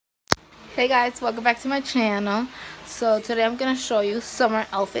Hey guys, welcome back to my channel. So today I'm going to show you summer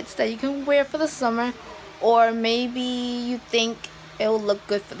outfits that you can wear for the summer, or maybe you think it will look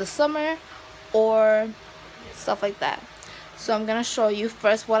good for the summer or stuff like that. So I'm going to show you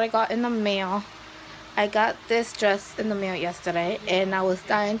first what I got in the mail. I got this dress in the mail yesterday and I was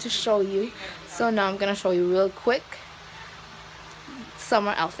dying to show you. So now I'm going to show you real quick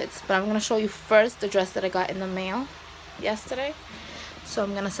summer outfits. But I'm going to show you first the dress that I got in the mail yesterday. So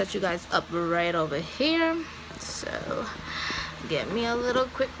I'm gonna set you guys up right over here. So get me a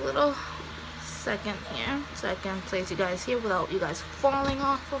quick little second here so I can place you guys here without you guys falling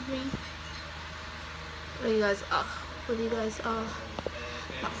off of me. With you guys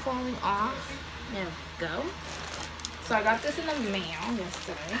not falling off. There we go. So I got this in the mail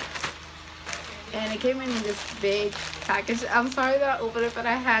yesterday. And it came in this big package. I'm sorry that I opened it, but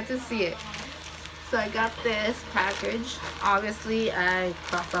I had to see it. So I got this package. Obviously, I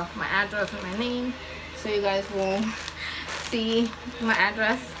crossed off my address and my name, so you guys won't see my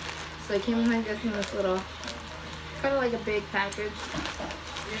address. So it came in like this in this little, kind of like a big package,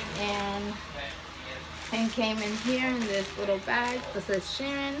 and came in here in this little bag that says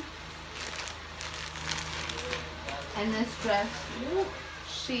Sharon. And this dress,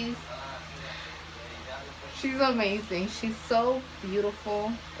 she's amazing. She's so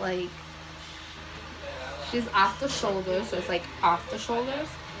beautiful. Like, she's off the shoulders, so it's like off the shoulders,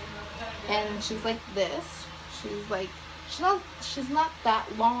 and she's like this. She's not that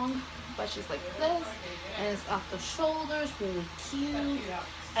long, but she's like this, and it's off the shoulders, really cute.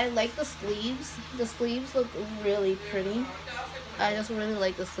 I like the sleeves. The sleeves look really pretty. I just really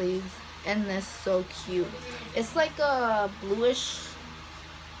like the sleeves, and this is so cute. It's like a bluish,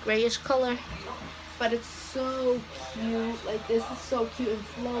 grayish color, but it's so cute. Like, this is so cute and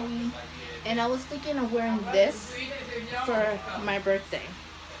flowy. And I was thinking of wearing this for my birthday.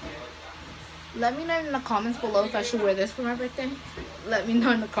 Let me know in the comments below if I should wear this for my birthday. Let me know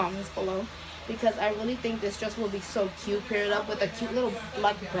in the comments below, because I really think this dress will be so cute paired up with a cute little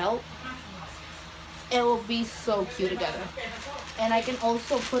black belt. It will be so cute together. And I can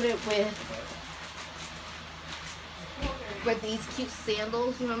also put it with these cute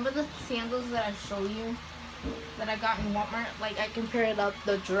sandals. Remember the sandals that I showed you that I got in Walmart? Like, I can pair it up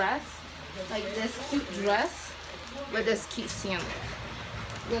the dress, like this cute dress, with this cute sandals.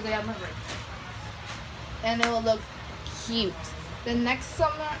 Where they have my ring. And it will look cute. The next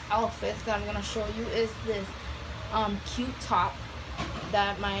summer outfits that I'm gonna show you is this cute top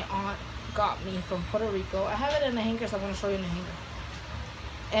that my aunt got me from Puerto Rico. I have it in a hanger, so I'm gonna show you in the hanger.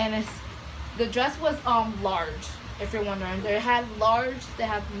 And the dress was large, if you're wondering. They had large, they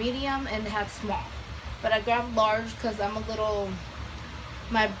have medium, and they had small. But I grabbed large because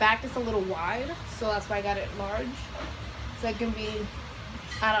my back is a little wide, so that's why I got it large. So it can be,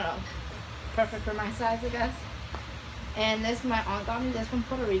 I don't know, perfect for my size, I guess. And this, my aunt got me this from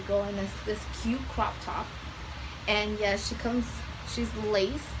Puerto Rico, and it's this cute crop top. And yes, she's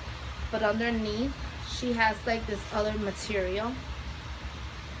lace, but underneath she has like this other material,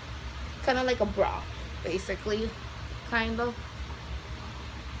 kind of like a bra, basically, kind of.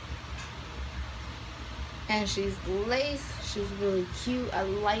 And she's lace. She's really cute. I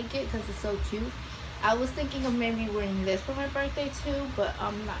like it because it's so cute. I was thinking of maybe wearing this for my birthday too, but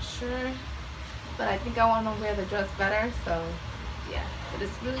I'm not sure. But I think I want to wear the dress better, so yeah. But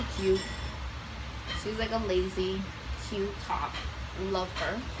it's really cute. She's like a lazy, cute top. Love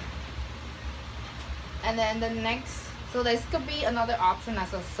her. And then the next, so this could be another option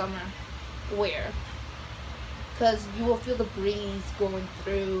as a summer wear, because you will feel the breeze going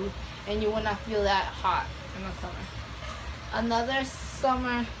through and you will not feel that hot in the summer. Another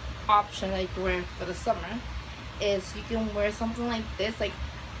summer option that you can wear for the summer is you can wear something like this, like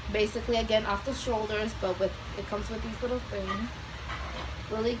basically again off the shoulders, but it comes with these little things.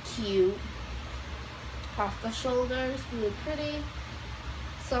 Really cute. Off the shoulders, really pretty.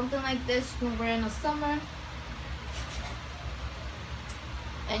 Something like this you can wear in the summer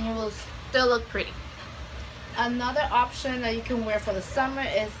and you will still look pretty. Another option that you can wear for the summer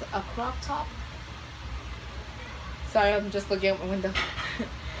is a crop top. Sorry, I'm just looking out my window.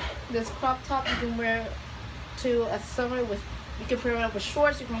 This crop top you can wear to a summer with, you can pair it up with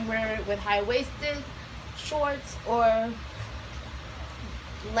shorts, you can wear it with high-waisted shorts or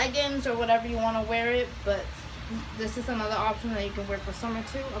leggings or whatever you want to wear it. But this is another option that you can wear for summer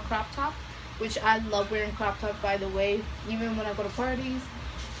too, a crop top, which I love wearing crop top, by the way. Even when I go to parties,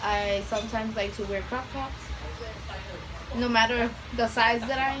 I sometimes like to wear crop tops. No matter the size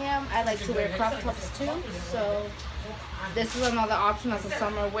that I am, I like to wear crop tops too. So this is another option as a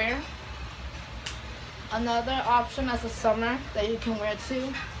summer wear. Another option as a summer that you can wear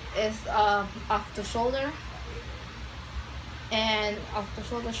too It's off the shoulder and off the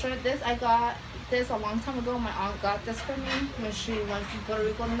shoulder shirt. This I got this a long time ago. My aunt got this for me when she went to Puerto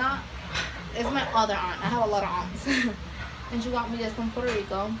Rico. Not, it's my other aunt. I have a lot of aunts. And she got me this from Puerto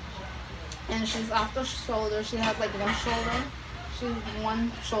Rico. And she's off the shoulder. She has like one shoulder. She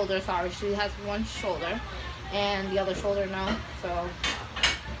has one shoulder and the other shoulder no. So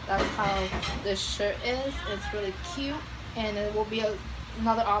that's how this shirt is. It's really cute, and it will be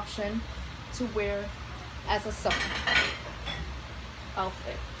another option to wear as a summer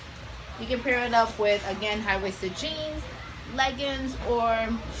outfit. You can pair it up with, again, high-waisted jeans, leggings, or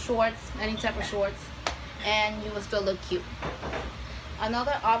shorts, any type of shorts, and you will still look cute.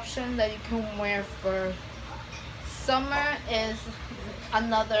 Another option that you can wear for summer is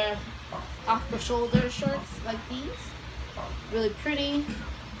another off-the-shoulder shirts like these. Really pretty.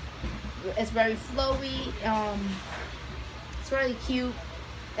 It's very flowy. It's really cute.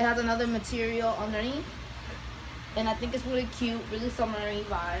 It has another material underneath, and I think it's really cute, really summery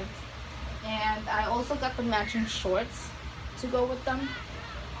vibes. And I also got the matching shorts to go with them.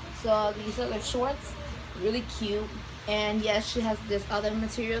 So these are the shorts, really cute. And yes, she has this other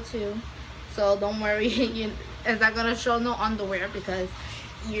material too, so don't worry, it's not gonna show no underwear because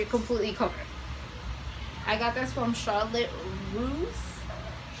you're completely covered. I got this from Charlotte Russe.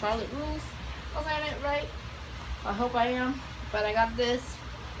 Was I in it right? I hope I am. But I got this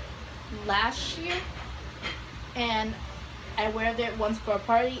last year, and I wear it once for a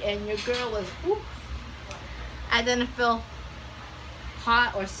party, and your girl was, whoop, I didn't feel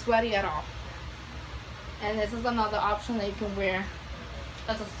hot or sweaty at all. And this is another option that you can wear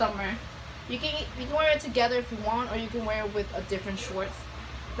as a summer. You can wear it together if you want, or you can wear it with a different shorts.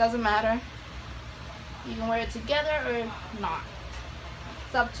 Doesn't matter. You can wear it together or not.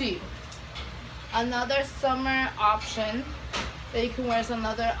 It's up to you. Another summer option that you can wear is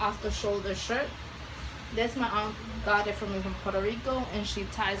another off-the-shoulder shirt. This, my aunt got it for me from Puerto Rico, and she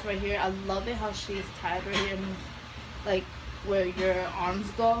ties right here. I love it how she's tied right here, like where your arms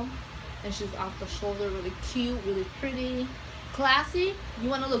go. And she's off the shoulder, really cute, really pretty, classy. You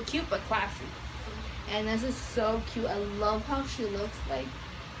want to look cute but classy. And this is so cute. I love how she looks like.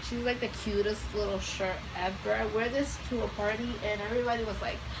 She's like the cutest little shirt ever. I wear this to a party, and everybody was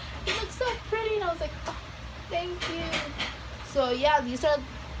like, "You look so pretty," and I was like, "Oh, thank you." So yeah, these are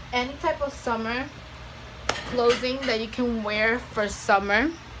any type of summer clothing that you can wear for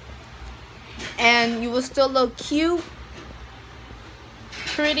summer, and you will still look cute,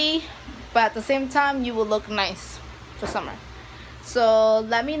 pretty, but at the same time you will look nice for summer. So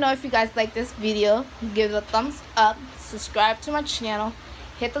let me know if you guys like this video. Give it a thumbs up, subscribe to my channel,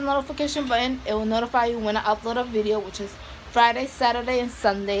 hit the notification button. It will notify you when I upload a video, which is Friday, Saturday, and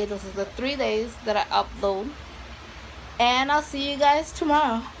Sunday. Those are the 3 days that I upload. And I'll see you guys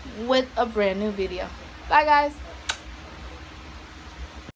tomorrow with a brand new video. Bye guys.